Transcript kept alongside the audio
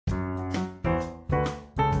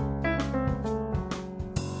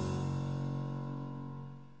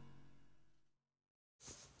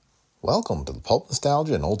Welcome to the Pulp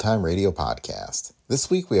Nostalgia and Old Time Radio podcast. This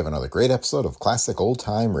week we have another great episode of Classic Old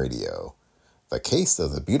Time Radio, The Case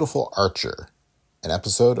of the Beautiful Archer, an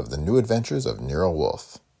episode of The New Adventures of Nero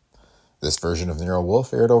Wolfe. This version of Nero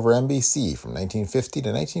Wolfe aired over NBC from 1950 to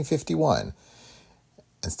 1951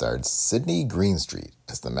 and starred Sidney Greenstreet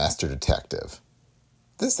as the master detective.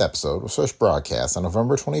 This episode was first broadcast on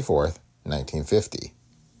November 24th, 1950.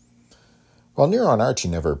 While Nero and Archie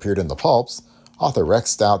never appeared in the pulps, author Rex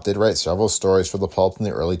Stout did write several stories for the pulp in the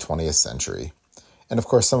early 20th century. And of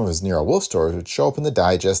course, some of his Nero Wolfe stories would show up in the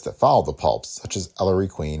digest that followed the pulps, such as Ellery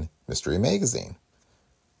Queen Mystery Magazine.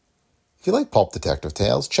 If you like pulp detective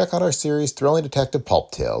tales, check out our series Thrilling Detective Pulp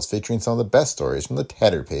Tales, featuring some of the best stories from the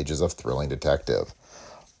tattered pages of Thrilling Detective.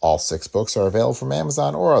 All 6 books are available from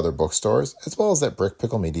Amazon or other bookstores, as well as at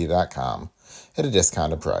brickpicklemedia.com at a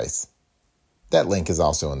discounted price. That link is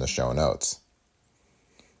also in the show notes.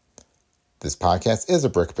 This podcast is a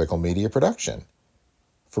Brick Pickle Media production.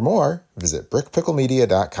 For more, visit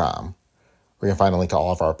brickpicklemedia.com, where you can find a link to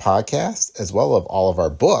all of our podcasts, as well as all of our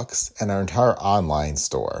books and our entire online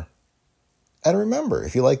store. And remember,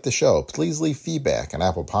 if you like the show, please leave feedback on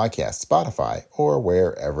Apple Podcasts, Spotify, or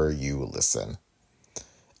wherever you listen.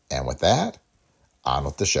 And with that, on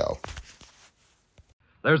with the show.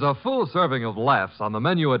 There's a full serving of laughs on the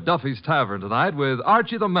menu at Duffy's Tavern tonight with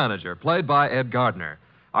Archie the Manager, played by Ed Gardner.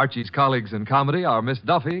 Archie's colleagues in comedy are Miss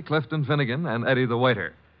Duffy, Clifton Finnegan, and Eddie the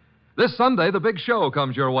Waiter. This Sunday, the big show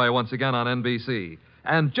comes your way once again on NBC.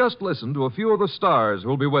 And just listen to a few of the stars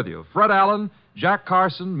who'll be with you. Fred Allen, Jack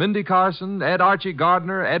Carson, Mindy Carson, Ed Archie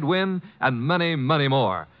Gardner, Ed Wynn, and many, many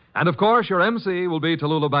more. And, of course, your MC will be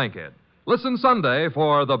Tallulah Bankhead. Listen Sunday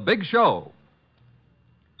for The Big Show.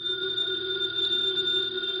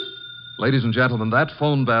 Ladies and gentlemen, that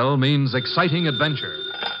phone bell means exciting adventure.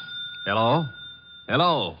 Hello?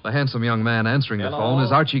 Hello. The handsome young man answering the phone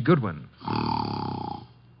is Archie Goodwin.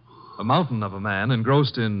 A mountain of a man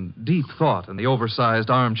engrossed in deep thought in the oversized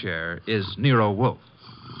armchair is Nero Wolfe.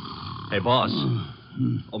 Hey, boss.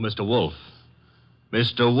 Oh, Mr. Wolfe.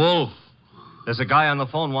 Mr. Wolfe. There's a guy on the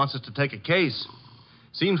phone wants us to take a case.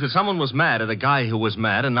 Seems that someone was mad at a guy who was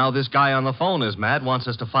mad, and now this guy on the phone is mad, wants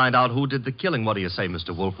us to find out who did the killing. What do you say,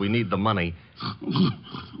 Mr. Wolfe? We need the money.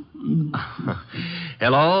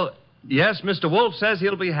 Hello? Yes, Mr. Wolfe says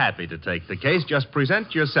he'll be happy to take the case. Just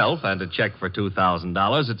present yourself and a check for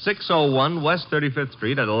 $2,000 at 601 West 35th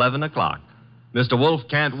Street at 11 o'clock. Mr. Wolfe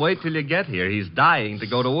can't wait till you get here. He's dying to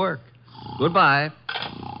go to work. Goodbye.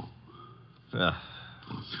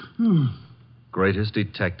 Greatest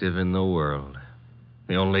detective in the world.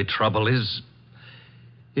 The only trouble is,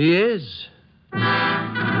 he is.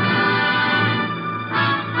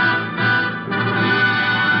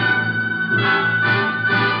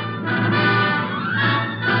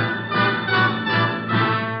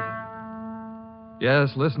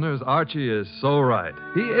 Yes, listeners, Archie is so right.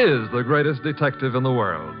 He is the greatest detective in the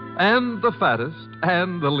world, and the fattest,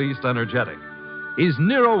 and the least energetic. He's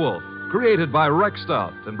Nero Wolfe, created by Rex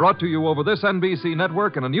Stout, and brought to you over this NBC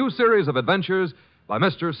network in a new series of adventures by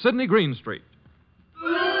Mr. Sidney Greenstreet.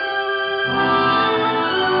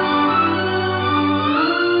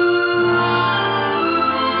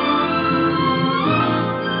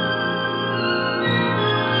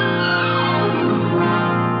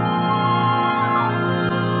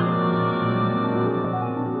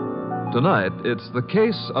 Tonight, it's The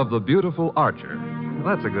Case of the Beautiful Archer.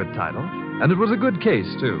 That's a good title. And it was a good case,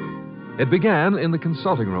 too. It began in the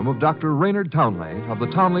consulting room of Dr. Raynard Townley of the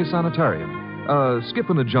Townley Sanitarium,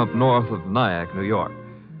 skipping a jump north of Nyack, New York,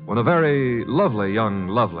 when a very lovely young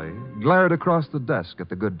lovely glared across the desk at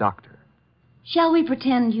the good doctor. Shall we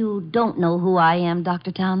pretend you don't know who I am,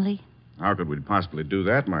 Dr. Townley? How could we possibly do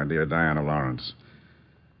that, my dear Diana Lawrence?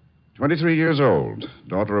 23 years old,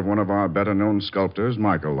 daughter of one of our better-known sculptors,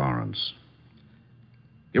 Michael Lawrence.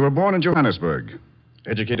 You were born in Johannesburg,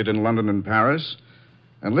 educated in London and Paris,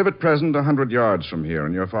 and live at present 100 yards from here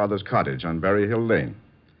in your father's cottage on Berry Hill Lane.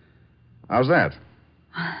 How's that?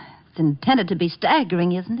 It's intended to be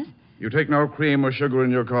staggering, isn't it? You take no cream or sugar in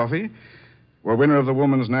your coffee, were winner of the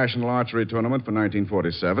Women's National Archery Tournament for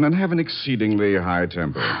 1947, and have an exceedingly high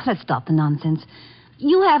temper. Let's stop the nonsense.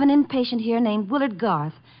 You have an inpatient here named Willard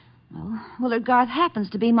Garth. Well, Willard Garth happens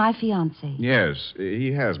to be my fiancé. Yes,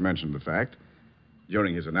 he has mentioned the fact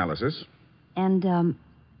during his analysis. And,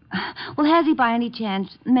 well, has he by any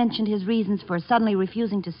chance mentioned his reasons for suddenly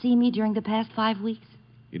refusing to see me during the past 5 weeks?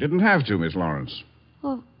 He didn't have to, Miss Lawrence.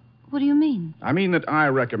 Well, what do you mean? I mean that I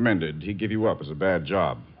recommended he give you up as a bad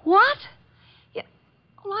job. What? Yeah.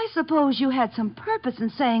 Well, I suppose you had some purpose in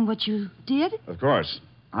saying what you did. Of course.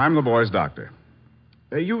 I'm the boy's doctor.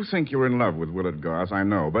 You think you're in love with Willard Garth, I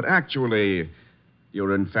know, but actually,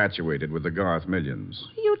 you're infatuated with the Garth millions.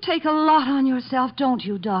 You take a lot on yourself, don't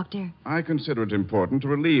you, Doctor? I consider it important to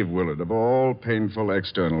relieve Willard of all painful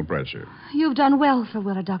external pressure. You've done well for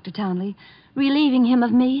Willard, Dr. Townley, relieving him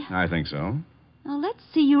of me. I think so. Now, let's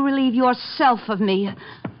see you relieve yourself of me.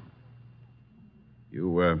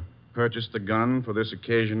 You, purchased the gun for this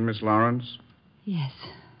occasion, Miss Lawrence? Yes.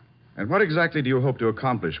 And what exactly do you hope to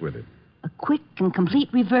accomplish with it? A quick and complete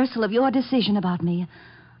reversal of your decision about me.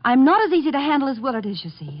 I'm not as easy to handle as Willard is,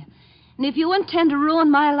 you see. And if you intend to ruin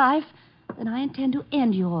my life, then I intend to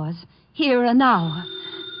end yours, here and now.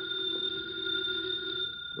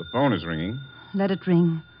 The phone is ringing. Let it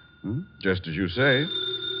ring. Just as you say.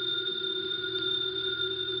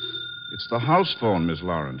 It's the house phone, Miss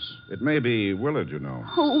Lawrence. It may be Willard, you know.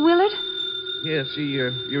 Oh, Willard? Yes, he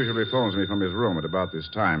usually phones me from his room at about this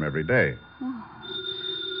time every day.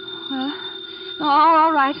 Well,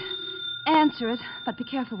 all right. Answer it, but be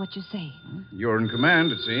careful what you say. You're in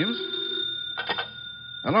command, it seems.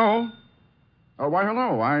 Hello? Oh, why,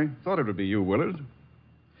 hello. I thought it would be you, Willard.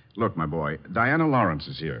 Look, my boy, Diana Lawrence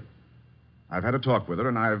is here. I've had a talk with her,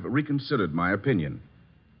 and I've reconsidered my opinion.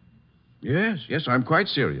 Yes, I'm quite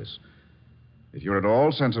serious. If you're at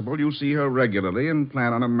all sensible, you'll see her regularly and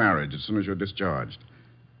plan on a marriage as soon as you're discharged.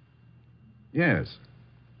 Yes.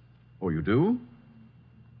 Oh, you do?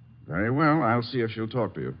 Very well. I'll see if she'll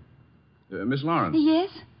talk to you. Miss Lawrence. Yes?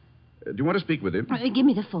 Do you want to speak with him? Give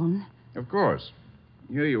me the phone. Of course.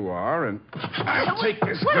 Here you are, and I'll take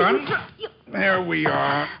this gun. There we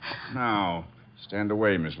are. Now, stand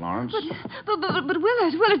away, Miss Lawrence. But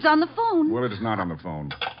Willard's on the phone. Willard is not on the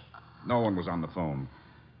phone. No one was on the phone.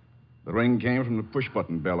 The ring came from the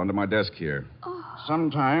push-button bell under my desk here. Oh.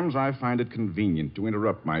 Sometimes I find it convenient to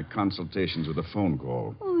interrupt my consultations with a phone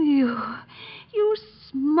call. Oh, you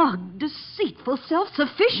smug, deceitful,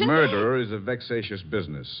 self-sufficient... Murder is a vexatious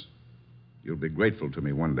business. You'll be grateful to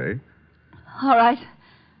me one day. All right.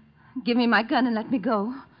 Give me my gun and let me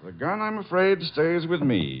go. The gun, I'm afraid, stays with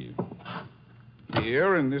me.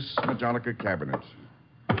 Here in this Majolica cabinet.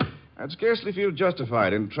 I'd scarcely feel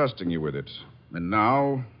justified in trusting you with it. And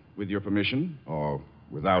now, with your permission, or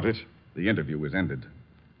without it, the interview is ended.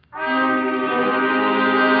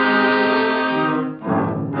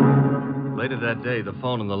 Later that day, the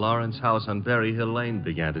phone in the Lawrence house on Berry Hill Lane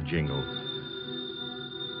began to jingle.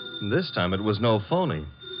 And this time it was no phony.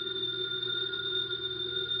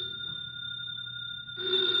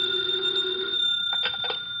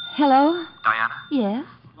 Hello? Diana? Yes?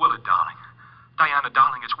 Willard, darling. Diana,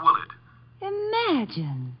 darling, it's Willard.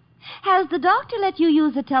 Imagine. Has the doctor let you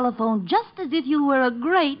use the telephone just as if you were a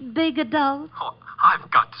great big adult? Oh, I've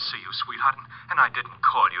got to see you, sweetheart, and I didn't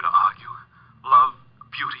call you to argue. Love,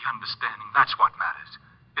 beauty, understanding, that's what matters.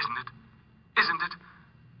 Isn't it? Isn't it?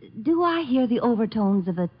 Do I hear the overtones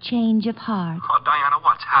of a change of heart? Oh, Diana,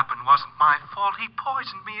 what's happened wasn't my fault. He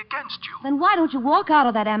poisoned me against you. Then why don't you walk out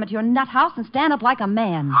of that amateur nut house and stand up like a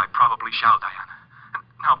man? I probably shall, Diana. And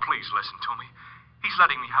now, please listen to me. He's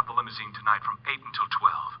letting me have the limousine tonight from 8 until 12.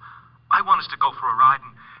 I want us to go for a ride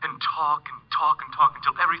and talk and talk and talk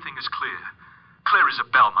until everything is clear. Clear as a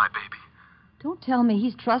bell, my baby. Don't tell me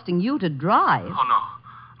he's trusting you to drive. Oh, no.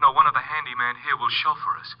 No, one of the handyman here will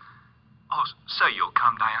chauffeur us. Oh, say you'll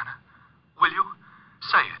come, Diana. Will you?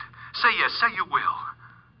 Say it. Say yes. Say you will.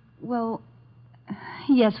 Well,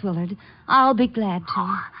 yes, Willard. I'll be glad to.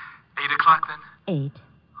 Oh, 8 o'clock, then? 8.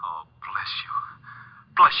 Oh, bless you.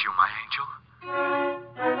 Bless you, my angel.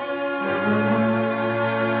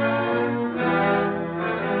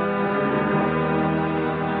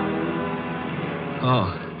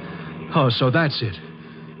 Oh, so that's it.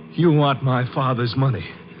 You want my father's money.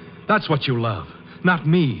 That's what you love, not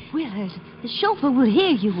me. Willard, the chauffeur will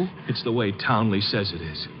hear you. It's the way Townley says it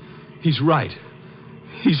is. He's right.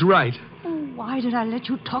 He's right. Oh, why did I let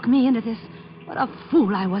you talk me into this? What a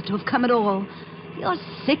fool I was to have come at all. You're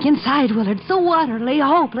sick inside, Willard, so utterly,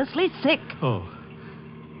 hopelessly sick. Oh,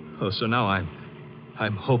 so now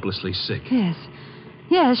I'm hopelessly sick.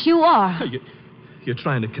 Yes, you are. You're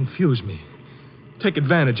trying to confuse me. Take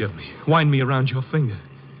advantage of me. Wind me around your finger.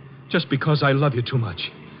 Just because I love you too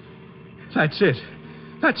much. That's it.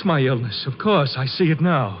 That's my illness. Of course, I see it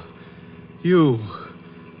now. You're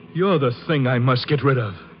the thing I must get rid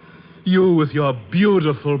of. You with your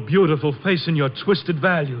beautiful, beautiful face and your twisted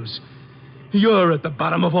values. You're at the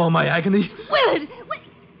bottom of all my agony. Willard!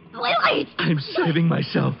 Wait! I'm saving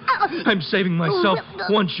myself. I'm saving myself.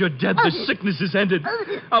 Once you're dead, the sickness is ended.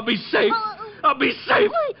 I'll be safe. I'll be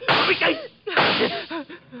safe. I'll be safe.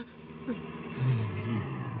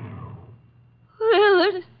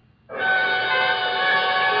 Willard.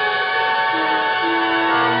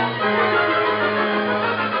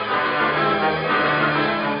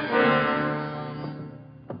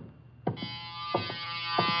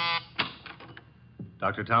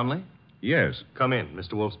 Dr. Townley? Yes. Come in.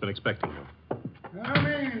 Mr. Wolfe's been expecting you. Come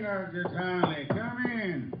in, Dr. Townley. Come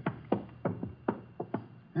in.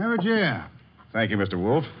 Have a chair. Thank you, Mr.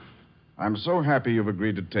 Wolfe. I'm so happy you've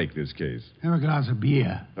agreed to take this case. Have a glass of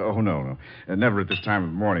beer. Oh, no. Never at this time of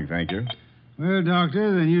morning, thank you. Well,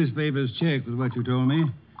 Doctor, the newspapers check with what you told me.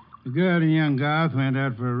 The girl and young Garth went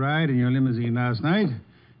out for a ride in your limousine last night.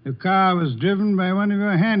 The car was driven by one of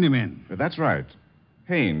your handymen. That's right.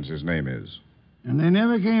 Haynes, his name is. And they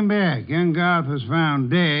never came back. Young Garth was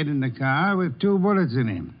found dead in the car with 2 bullets in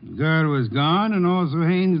him. The girl was gone, and also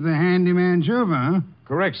Haynes, the handyman chauffeur, huh?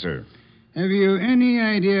 Correct, sir. Have you any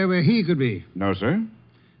idea where he could be? No, sir.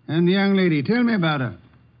 And the young lady, tell me about her.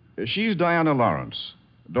 She's Diana Lawrence,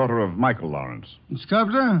 daughter of Michael Lawrence,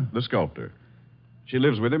 Sculptor? the sculptor. She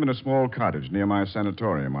lives with him in a small cottage near my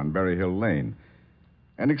sanatorium on Berry Hill Lane.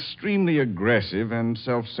 An extremely aggressive and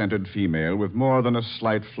self-centered female with more than a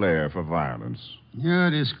slight flair for violence. Your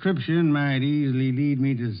description might easily lead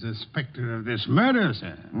me to suspect her of this murder,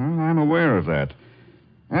 sir. Well, I'm aware of that.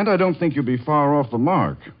 And I don't think you'll be far off the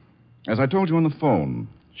mark. As I told you on the phone,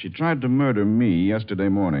 she tried to murder me yesterday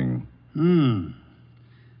morning. The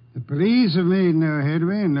police have made no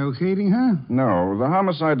headway in locating her? No, the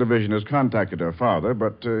homicide division has contacted her father,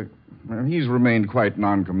 but he's remained quite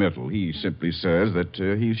noncommittal. He simply says that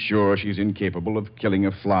he's sure she's incapable of killing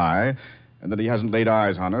a fly and that he hasn't laid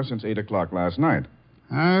eyes on her since 8 o'clock last night.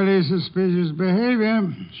 Highly suspicious behavior.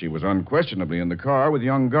 She was unquestionably in the car with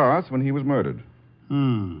young Garth when he was murdered.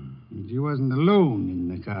 She wasn't alone in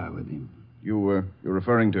the car with him. You're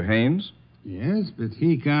referring to Haynes? Yes, but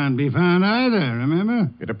he can't be found either, remember?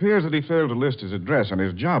 It appears that he failed to list his address on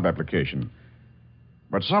his job application.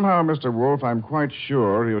 But somehow, Mr. Wolfe, I'm quite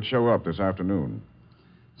sure he'll show up this afternoon.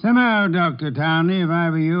 Somehow, Dr. Townley, if I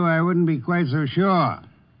were you, I wouldn't be quite so sure.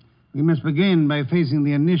 We must begin by facing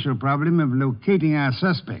the initial problem of locating our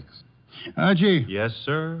suspects. Archie, Yes,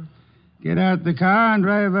 sir. get out the car and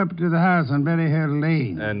drive up to the house on Berry Hill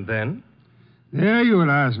Lane. And then? There you will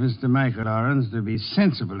ask Mr. Michael Lawrence to be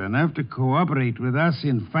sensible enough to cooperate with us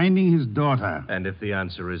in finding his daughter. And if the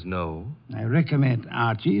answer is no? I recommend,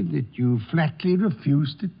 Archie, that you flatly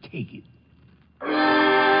refuse to take it.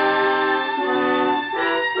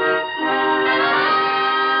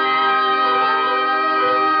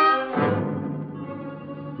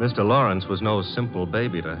 Mr. Lawrence was no simple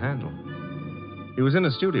baby to handle. He was in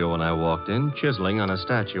a studio when I walked in, chiseling on a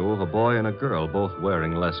statue of a boy and a girl, both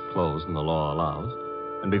wearing less clothes than the law allows.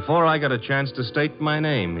 And before I got a chance to state my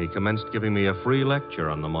name, he commenced giving me a free lecture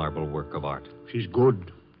on the marble work of art. She's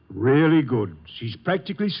good. Really good. She's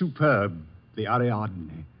practically superb. The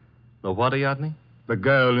Ariadne. The what, Ariadne? The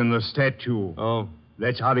girl in the statue. Oh.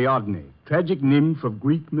 That's Ariadne, tragic nymph of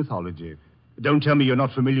Greek mythology. Don't tell me you're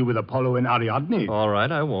not familiar with Apollo and Ariadne. All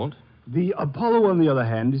right, I won't. The Apollo, on the other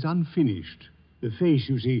hand, is unfinished. The face,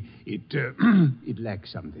 you see, it it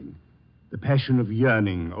lacks something. The passion of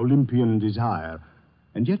yearning, Olympian desire.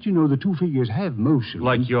 And yet, you know, the two figures have motion.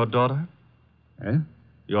 Like your daughter? Eh?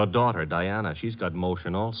 Your daughter, Diana, she's got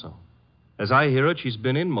motion also. As I hear it, she's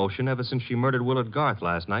been in motion ever since she murdered Willard Garth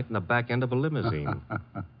last night in the back end of a limousine.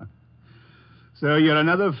 So you're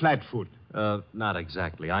another flatfoot. Not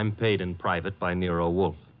exactly. I'm paid in private by Nero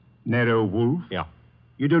Wolfe. Nero Wolfe? Yeah.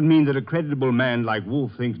 You don't mean that a creditable man like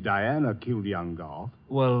Wolfe thinks Diana killed young Garth?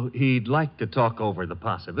 Well, he'd like to talk over the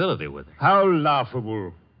possibility with her. How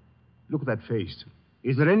laughable. Look at that face.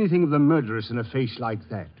 Is there anything of the murderess in a face like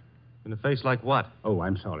that? In a face like what? Oh,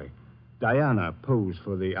 I'm sorry. Diana posed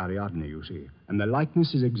for the Ariadne, you see, and the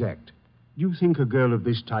likeness is exact. Do you think a girl of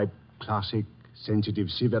this type, classic, sensitive,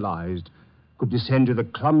 civilized, could descend to the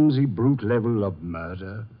clumsy, brute level of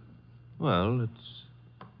murder? Well,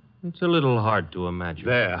 it's a little hard to imagine.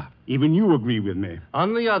 There. Even you agree with me.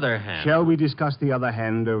 On the other hand... Shall we discuss the other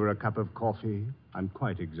hand over a cup of coffee? I'm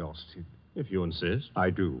quite exhausted. If you insist.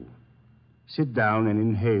 I do. Sit down and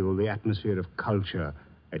inhale the atmosphere of culture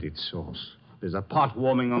at its source. There's a pot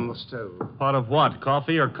warming on the stove. Pot of what?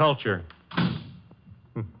 Coffee or culture?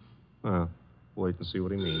 Well, wait and see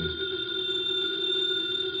what he means.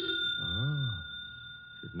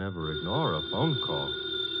 Should never ignore a phone call.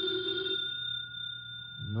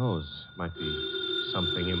 Who knows? Might be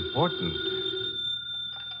something important.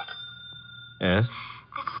 Yes?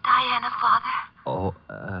 This is Diana, Father.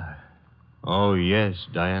 Oh, yes,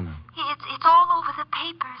 Diana. It's all over the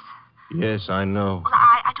papers. Yes, I know. Well,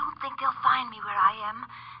 I don't think they'll find me where I am,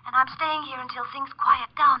 and I'm staying here until things quiet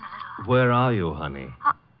down a little. Where are you, honey?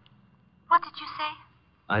 What did you say?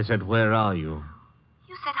 I said, where are you?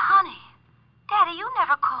 You said honey. Daddy, you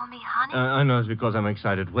never call me honey. I know it's because I'm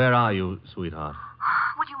excited. Where are you, sweetheart?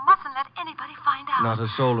 Well, you mustn't let anybody find out. Not a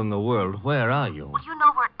soul in the world. Where are you? Well, you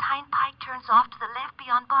know where Tyne Pike turns off to the left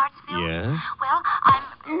beyond Bardsville? Yes? Well, I'm...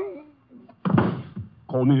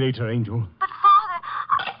 Call me later, Angel. But,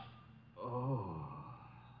 Father...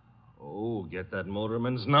 Oh, get that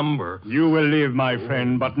motorman's number. You will live, my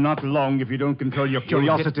friend, but not long if you don't control your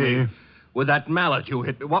curiosity. You hit me. With that mallet you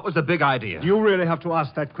hit me. What was the big idea? Do you really have to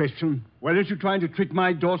ask that question? Weren't you trying to trick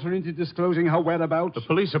my daughter into disclosing her whereabouts? The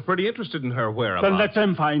police are pretty interested in her whereabouts. Then let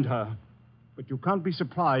them find her. But you can't be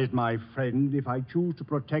surprised, my friend, if I choose to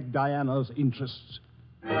protect Diana's interests.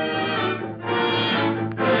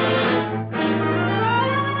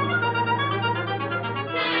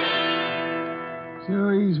 So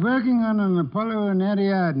he's working on an Apollo and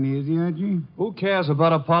Ariadne, is he, Archie? Who cares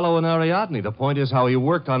about Apollo and Ariadne? The point is how he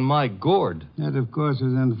worked on my gourd. That, of course,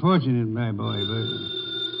 was unfortunate, my boy, but...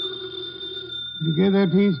 Did you get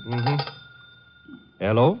that piece? Mm-hmm.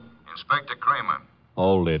 Hello? Inspector Kramer.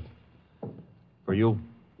 Hold it. For you.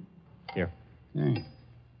 Here. Thanks.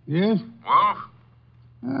 Yes? Wolf,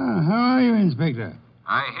 Ah, how are you, Inspector?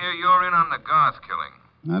 I hear you're in on the Garth killing.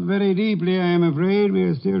 Not very deeply, I am afraid. We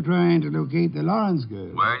are still trying to locate the Lawrence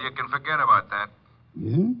girl. Well, you can forget about that.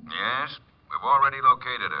 Yeah? Yes, we've already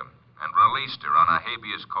located her and released her on a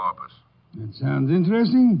habeas corpus. That sounds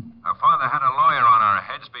interesting. Her father had a lawyer on our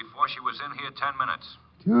heads before she was in here 10 minutes.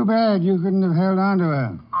 Too bad you couldn't have held on to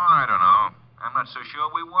her. Oh, I don't know. I'm not so sure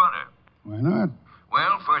we want her. Why not?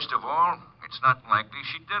 Well, first of all, it's not likely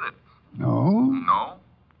she did it. No? No.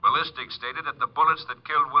 Ballistics stated that the bullets that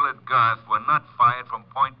killed Willard Garth were not fired from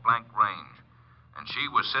point-blank range. And she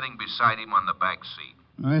was sitting beside him on the back seat.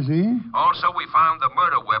 I see. Also, we found the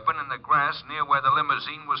murder weapon in the grass near where the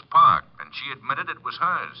limousine was parked, and she admitted it was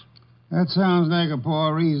hers. That sounds like a poor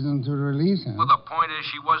reason to release her. Well, the point is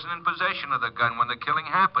she wasn't in possession of the gun when the killing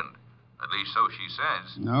happened. At least so she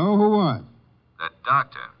says. No, who was? That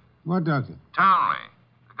doctor, What doctor? Townley,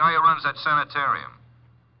 the guy who runs that sanitarium.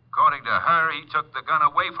 According to her, he took the gun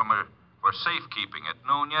away from her for safekeeping at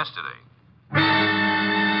noon yesterday.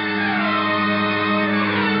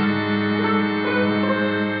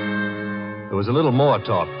 There was a little more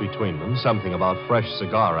talk between them, something about fresh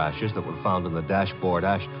cigar ashes that were found in the dashboard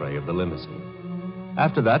ashtray of the limousine.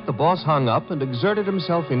 After that, the boss hung up and exerted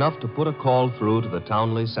himself enough to put a call through to the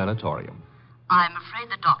Townley Sanatorium. I'm afraid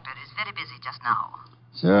the doctor is very busy just now.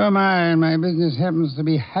 So am I, and my business happens to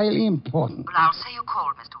be highly important. Well, I'll say you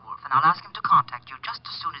called, Mr. Wolfe, and I'll ask him to contact you just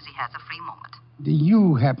as soon as he has a free moment. Do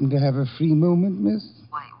you happen to have a free moment, miss?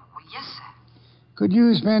 Why, well, yes, sir. Could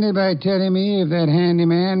you spend it by telling me if that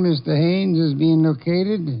handyman, Mr. Haynes, is being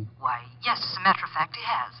located? Why, yes, as a matter of fact, he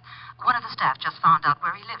has. One of the staff just found out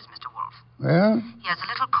where he lives, Mr. Wolfe. Well? He has a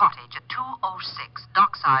little cottage at 206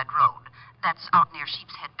 Dockside Road. That's out near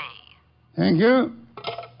Sheepshead Bay. Thank you.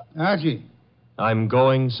 Archie. I'm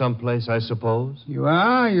going someplace, I suppose? You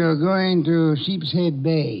are? You're going to Sheepshead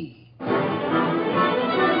Bay.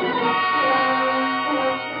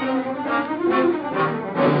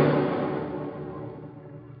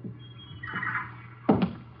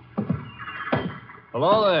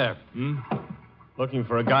 Hello there. Looking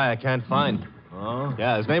for a guy I can't find. Oh?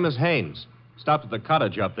 Yeah, his name is Haynes. Stopped at the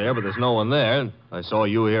cottage up there, but there's no one there. I saw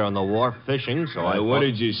you here on the wharf fishing, so I... What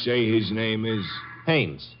did you say his name is?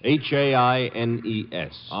 Haynes.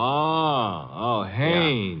 Haines. Oh,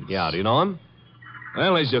 Haynes. Yeah, do you know him?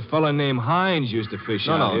 Well, there's a fella named Hines used to fish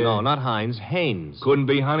out here. No, not Hines. Haynes. Couldn't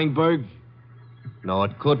be Huntingburg? No,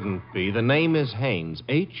 it couldn't be. The name is Haynes.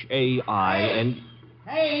 Hain...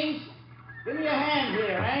 Haynes, give me a hand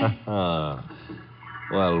here, eh?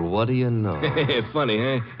 Well, what do you know? Funny,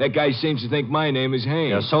 huh? That guy seems to think my name is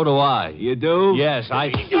Haynes. Yeah, so do I. You do? Yes,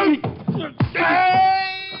 I...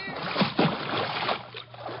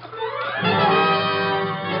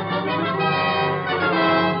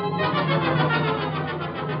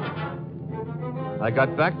 I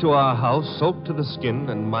got back to our house soaked to the skin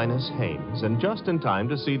and minus Haynes, and just in time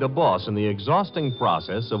to see the boss in the exhausting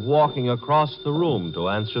process of walking across the room to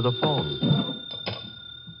answer the phone.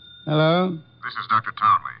 Hello? This is Dr.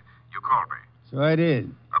 Townley. You called me. So I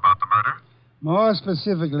did. About the murder? More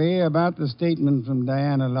specifically, about the statement from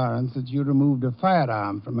Diana Lawrence that you removed a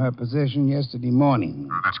firearm from her possession yesterday morning.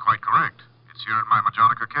 That's quite correct. It's here in my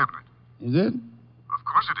Majonica cabinet. Is it? Of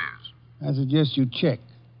course it is. I suggest you check.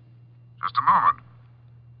 Just a moment.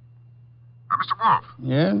 Mr. Wolfe,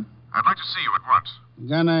 Yeah? I'd like to see you at once. The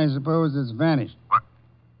gun, I suppose, has vanished. What?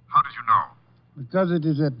 How did you know? Because it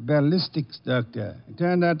is at ballistics, Doctor. It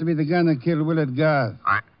turned out to be the gun that killed Willard Garth.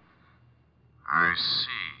 I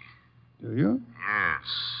see. Do you? Yes,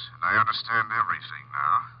 and I understand everything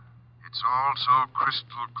now. It's all so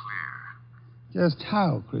crystal clear. Just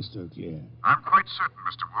how crystal clear? I'm quite certain,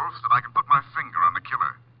 Mr. Wolfe, that I can put my finger on the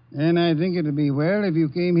killer. And I think it'd be well if you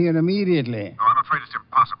came here immediately. Oh, I'm afraid it's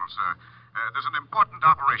impossible, sir. There's an important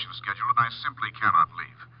operation scheduled, and I simply cannot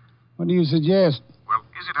leave. What do you suggest? Well,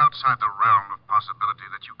 is it outside the realm of possibility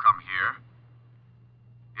that you come here?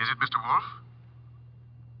 Is it, Mr. Wolfe?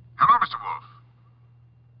 Hello, Mr. Wolfe.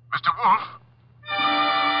 Mr. Wolfe?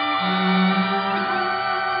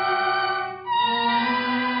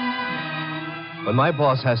 When my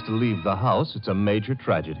boss has to leave the house, it's a major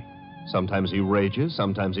tragedy. Sometimes he rages,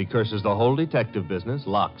 sometimes he curses the whole detective business,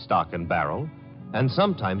 lock, stock, and barrel, and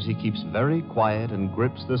sometimes he keeps very quiet and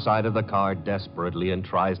grips the side of the car desperately and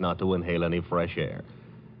tries not to inhale any fresh air.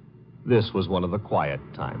 This was one of the quiet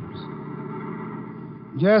times.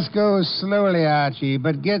 Just go slowly, Archie,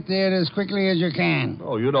 but get there as quickly as you can.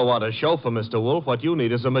 Oh, you don't want a chauffeur, Mr. Wolfe. What you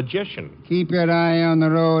need is a magician. Keep your eye on the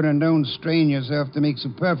road and don't strain yourself to make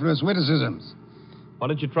superfluous witticisms. Why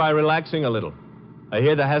don't you try relaxing a little? I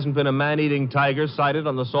hear there hasn't been a man-eating tiger sighted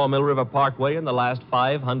on the Sawmill River Parkway in the last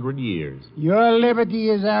 500 years. Your liberty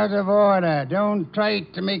is out of order. Don't try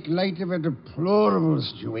to make light of a deplorable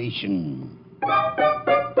situation.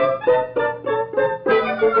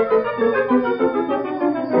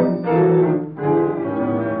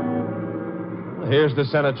 Here's the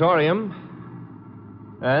sanatorium.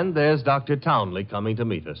 And there's Dr. Townley coming to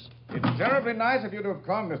meet us. It's terribly nice of you to have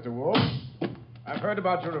come, Mr. Wolfe. I've heard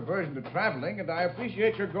about your aversion to traveling, and I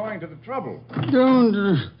appreciate your going to the trouble.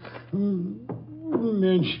 Don't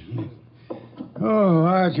mention it. Oh,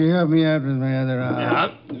 Archie, help me out with my other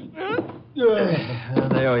arm.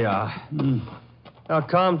 There we are. Now,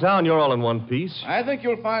 calm down. You're all in one piece. I think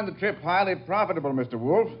you'll find the trip highly profitable, Mr.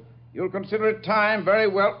 Wolfe. You'll consider it time very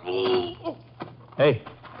well. Hey,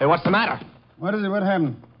 what's the matter? What is it? What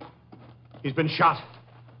happened? He's been shot.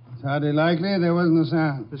 It's hardly likely. There wasn't a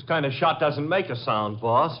sound. This kind of shot doesn't make a sound,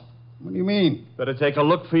 boss. What do you mean? Better take a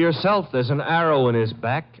look for yourself. There's an arrow in his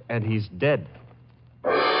back, and he's dead.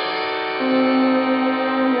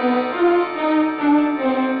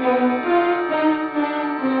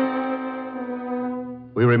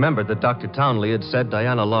 We remembered that Dr. Townley had said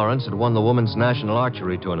Diana Lawrence had won the Women's National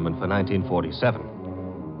Archery Tournament for 1947.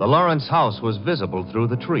 The Lawrence house was visible through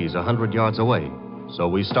the trees 100 yards away, so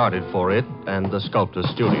we started for it and the sculptor's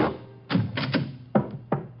studio.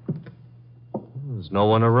 There's no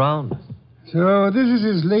one around. So this is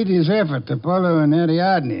his latest effort, Apollo and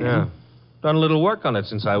Ariadne. Yeah. Done a little work on it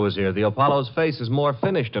since I was here. The Apollo's face is more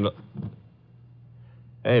finished and...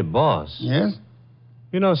 Hey, boss. Yes?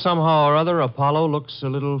 You know, somehow or other, Apollo looks a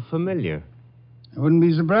little familiar. I wouldn't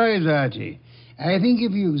be surprised, Archie. I think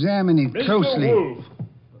if you examine it closely... Mr. Wolfe.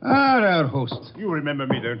 Our host. You remember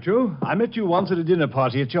me, don't you? I met you once at a dinner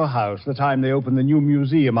party at your house, the time they opened the new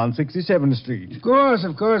museum on 67th Street. Of course,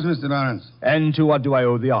 Mr. Lawrence. And to what do I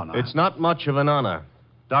owe the honor? It's not much of an honor.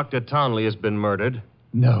 Dr. Townley has been murdered.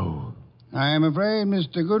 No. I am afraid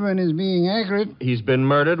Mr. Goodwin is being accurate. He's been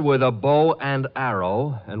murdered with a bow and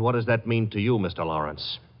arrow. And what does that mean to you, Mr.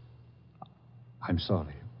 Lawrence? I'm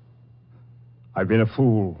sorry. I've been a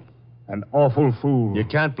fool. An awful fool. You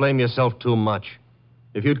can't blame yourself too much.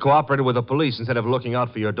 If you'd cooperated with the police instead of looking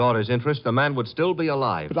out for your daughter's interest, the man would still be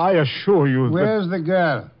alive. But I assure you that... Where's the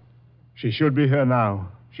girl? She should be here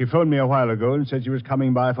now. She phoned me a while ago and said she was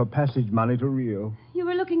coming by for passage money to Rio. You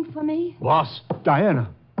were looking for me? Boss. Diana.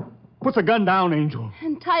 Put the gun down, Angel.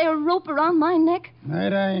 And tie a rope around my neck?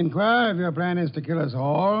 Might I inquire if your plan is to kill us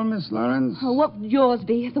all, Miss Lawrence? Oh, what would yours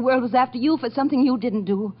be if the world was after you for something you didn't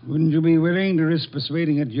do? Wouldn't you be willing to risk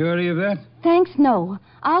persuading a jury of that? Thanks, no.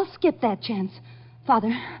 I'll skip that chance.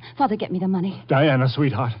 Father, get me the money. Diana,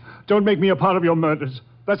 sweetheart, don't make me a part of your murders.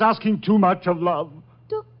 That's asking too much of love.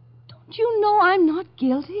 Don't you know I'm not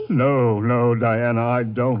guilty? No, Diana, I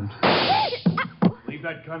don't. Leave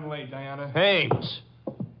that gun lay, Diana. Ames.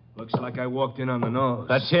 Looks like I walked in on the nose.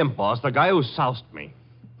 That's him, boss, the guy who soused me.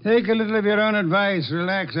 Take a little of your own advice.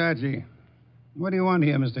 Relax, Archie. What do you want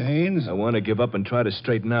here, Mr. Haynes? I want to give up and try to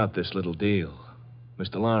straighten out this little deal.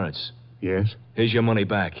 Mr. Lawrence. Yes? Here's your money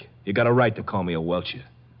back. You got a right to call me a welcher.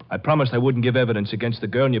 I promised I wouldn't give evidence against the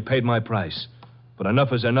girl, and you paid my price. But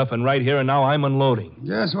enough is enough, and right here and now I'm unloading.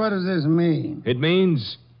 Just what does this mean? It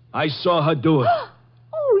means I saw her do it.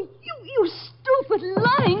 Oh, you stupid,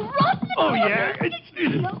 lying, rotten... Oh, yeah?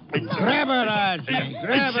 Grab her, Archie.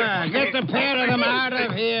 Grab her. Get the pair of them out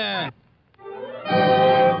of here.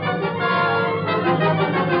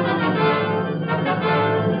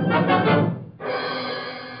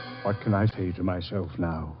 What can I say to myself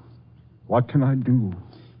now? What can I do?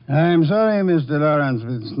 I'm sorry, Mr. Lawrence,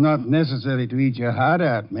 but it's not necessary to eat your heart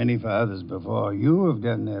out. Many fathers before you have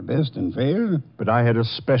done their best and failed. But I had a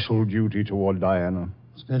special duty toward Diana.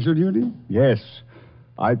 Special duty? Yes.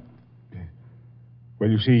 Well,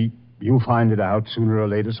 you see, you'll find it out sooner or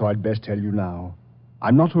later, so I'd best tell you now.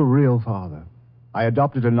 I'm not a real father. I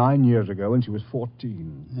adopted her 9 years ago when she was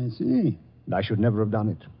 14. I see. And I should never have done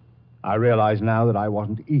it. I realize now that I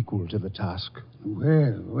wasn't equal to the task.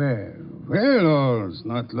 Well, all's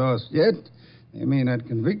not lost yet. They may not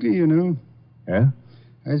convict her, you know. Eh?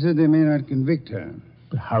 I said they may not convict her.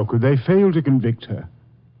 But how could they fail to convict her?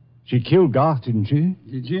 She killed Garth, didn't she?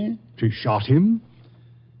 Did she? She shot him.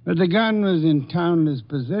 But the gun was in Townley's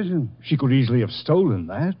possession. She could easily have stolen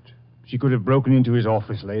that. She could have broken into his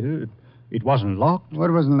office later. It wasn't locked.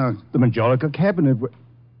 What wasn't locked? The Majolica cabinet.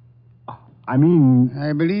 I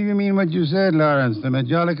believe you mean what you said, Lawrence, the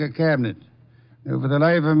Majolica cabinet. Though for the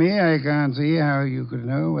life of me, I can't see how you could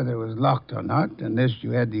know whether it was locked or not, unless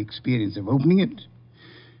you had the experience of opening it.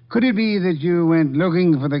 Could it be that you went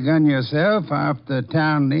looking for the gun yourself after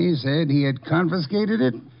Townley said he had confiscated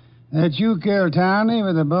it? That you killed Townley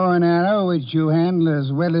with a bow and arrow, which you handle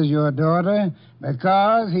as well as your daughter,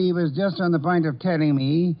 because he was just on the point of telling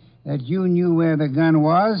me that you knew where the gun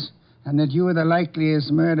was, and that you were the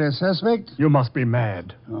likeliest murder suspect? You must be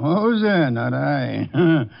mad. Oh, sir, not I.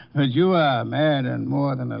 But you are mad and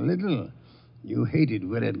more than a little. You hated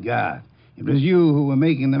Willard Garth. It was you who were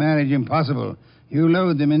making the marriage impossible. You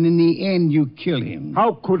loathed him, and in the end, you killed him.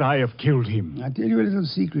 How could I have killed him? I'll tell you a little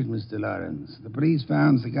secret, Mr. Lawrence. The police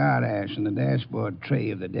found cigar ash in the dashboard tray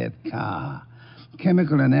of the death car.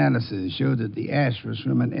 Chemical analysis showed that the ash was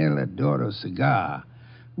from an El Adoro cigar.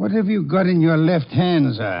 What have you got in your left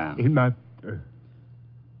hand, sir? In my...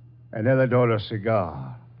 an El Adoro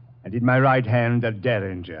cigar. And in my right hand, a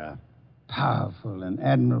Derringer. Powerful and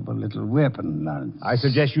admirable little weapon, Lawrence. I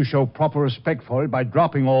suggest you show proper respect for it by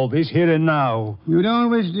dropping all this here and now. You don't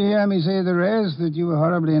wish to hear me say the rest, that you were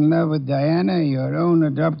horribly in love with Diana, your own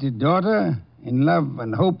adopted daughter? In love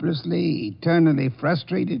and hopelessly, eternally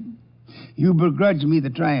frustrated? You begrudge me the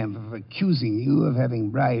triumph of accusing you of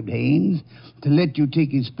having bribed Haynes to let you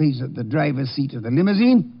take his place at the driver's seat of the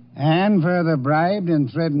limousine, and further bribed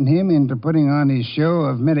and threatened him into putting on his show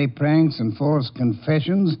of merry pranks and false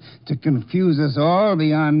confessions to confuse us all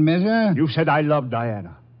beyond measure. You said I loved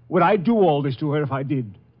Diana. Would I do all this to her if I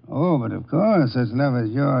did? Oh, but of course, such love as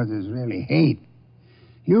yours is really hate.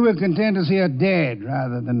 You were content to see her dead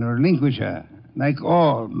rather than relinquish her. Like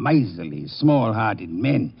all miserly, small-hearted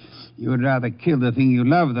men, you would rather kill the thing you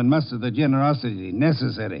love than muster the generosity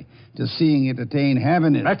necessary to seeing it attain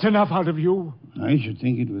happiness. That's enough out of you. I should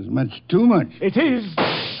think it was much too much. It is.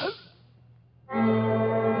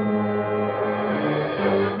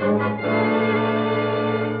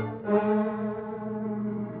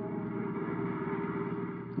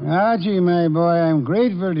 Archie, my boy, I'm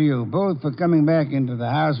grateful to you, both for coming back into the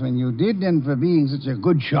house when you did and for being such a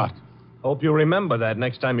good shot. Hope you remember that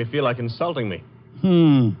next time you feel like insulting me.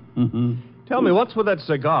 Mm-hmm. Tell me, what's with that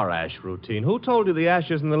cigar ash routine? Who told you the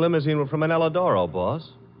ashes in the limousine were from an El Adoro, boss?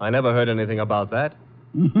 I never heard anything about that.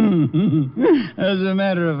 As a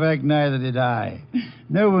matter of fact, neither did I.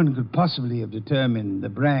 No one could possibly have determined the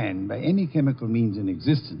brand by any chemical means in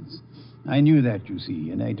existence. I knew that, you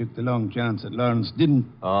see, and I took the long chance that Lawrence didn't.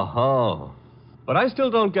 Oh. But I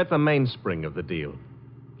still don't get the mainspring of the deal.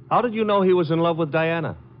 How did you know he was in love with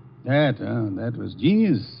Diana? That was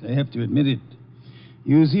genius. I have to admit it.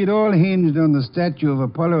 You see, it all hinged on the statue of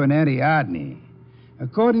Apollo and Ariadne.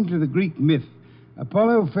 According to the Greek myth,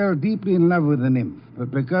 Apollo fell deeply in love with the nymph,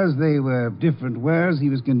 but because they were of different worlds, he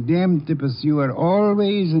was condemned to pursue her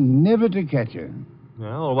always and never to catch her.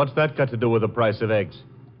 Well, what's that got to do with the price of eggs?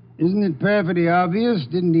 Isn't it perfectly obvious?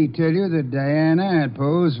 Didn't he tell you that Diana had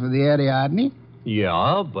posed for the Ariadne?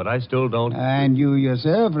 Yeah, but I still don't... And you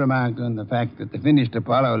yourself remarked on the fact that the finished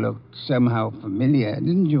Apollo looked somehow familiar,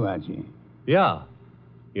 didn't you, Archie? Yeah,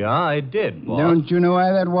 I did, boss. Don't you know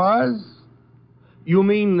why that was? You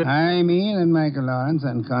mean that... I mean that Michael Lawrence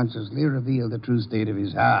unconsciously revealed the true state of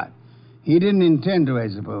his heart. He didn't intend to, I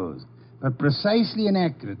suppose. But precisely and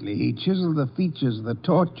accurately, he chiseled the features of the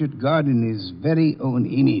tortured God in his very own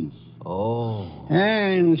image. Oh.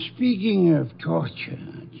 And speaking of torture,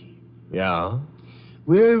 Archie... Yeah?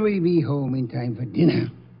 Will we be home in time for dinner?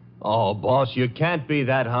 Oh, boss, you can't be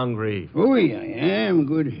that hungry. Oh, yeah, I am.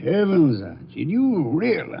 Good heavens, Archie. Do you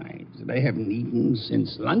realize that I haven't eaten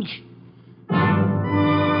since lunch?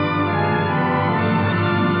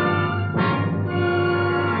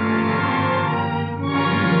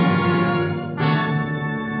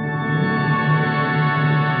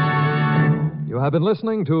 You have been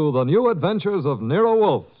listening to The New Adventures of Nero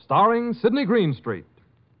Wolfe, starring Sidney Greenstreet.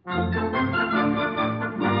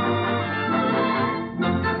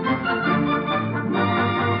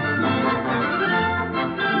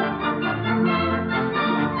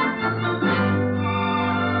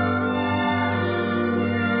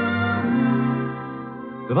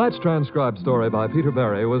 Tonight's transcribed story by Peter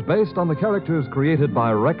Berry was based on the characters created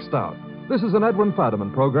by Rex Stout. This is an Edwin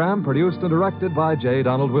Fadiman program produced and directed by J.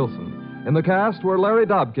 Donald Wilson. In the cast were Larry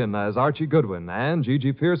Dobkin as Archie Goodwin and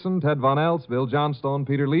Gigi Pearson, Ted Von Eltz, Bill Johnstone,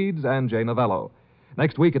 Peter Leeds, and Jay Novello.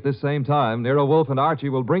 Next week at this same time, Nero Wolfe and Archie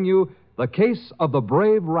will bring you The Case of the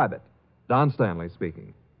Brave Rabbit. Don Stanley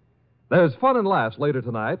speaking. There's fun and laughs later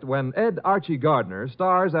tonight when Ed Archie Gardner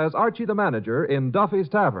stars as Archie the manager in Duffy's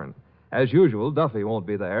Tavern. As usual, Duffy won't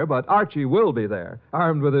be there, but Archie will be there,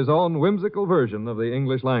 armed with his own whimsical version of the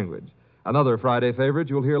English language. Another Friday favorite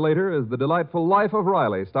you'll hear later is The Delightful Life of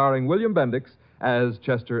Riley, starring William Bendix as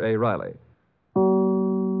Chester A. Riley.